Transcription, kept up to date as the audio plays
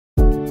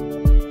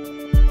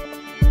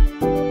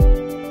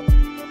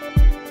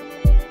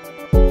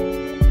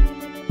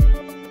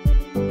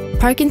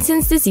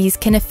Parkinson's disease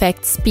can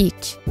affect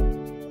speech.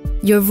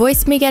 Your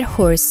voice may get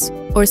hoarse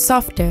or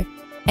softer,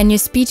 and your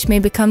speech may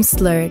become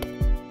slurred.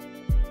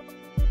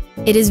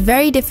 It is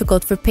very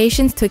difficult for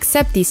patients to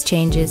accept these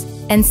changes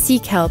and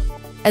seek help,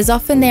 as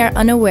often they are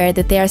unaware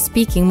that they are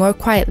speaking more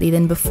quietly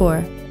than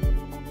before.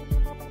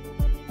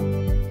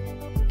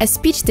 As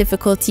speech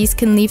difficulties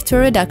can lead to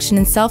a reduction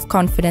in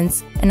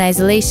self-confidence and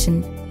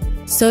isolation,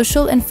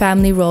 social and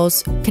family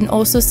roles can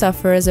also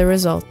suffer as a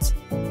result.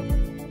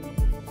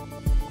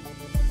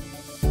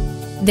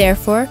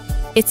 Therefore,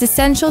 it's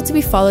essential to be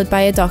followed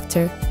by a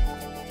doctor,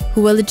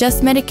 who will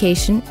adjust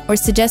medication or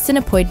suggest an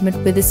appointment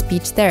with a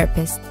speech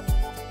therapist.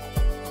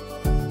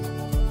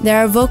 There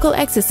are vocal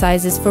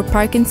exercises for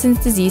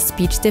Parkinson's disease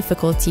speech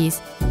difficulties,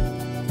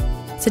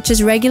 such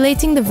as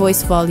regulating the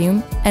voice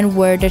volume and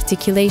word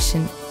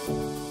articulation.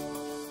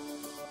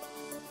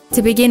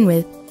 To begin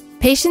with,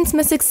 patients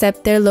must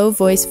accept their low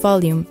voice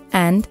volume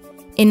and,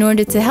 in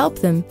order to help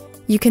them,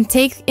 you can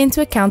take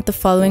into account the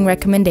following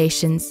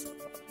recommendations.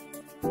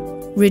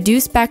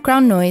 Reduce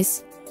background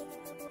noise,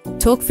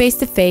 talk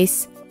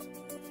face-to-face,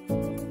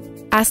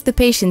 ask the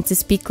patient to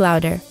speak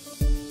louder.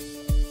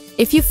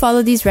 If you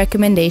follow these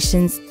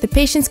recommendations, the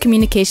patient's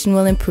communication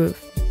will improve.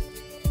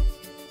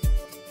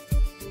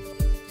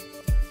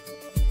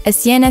 A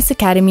CNS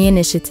Academy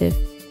initiative.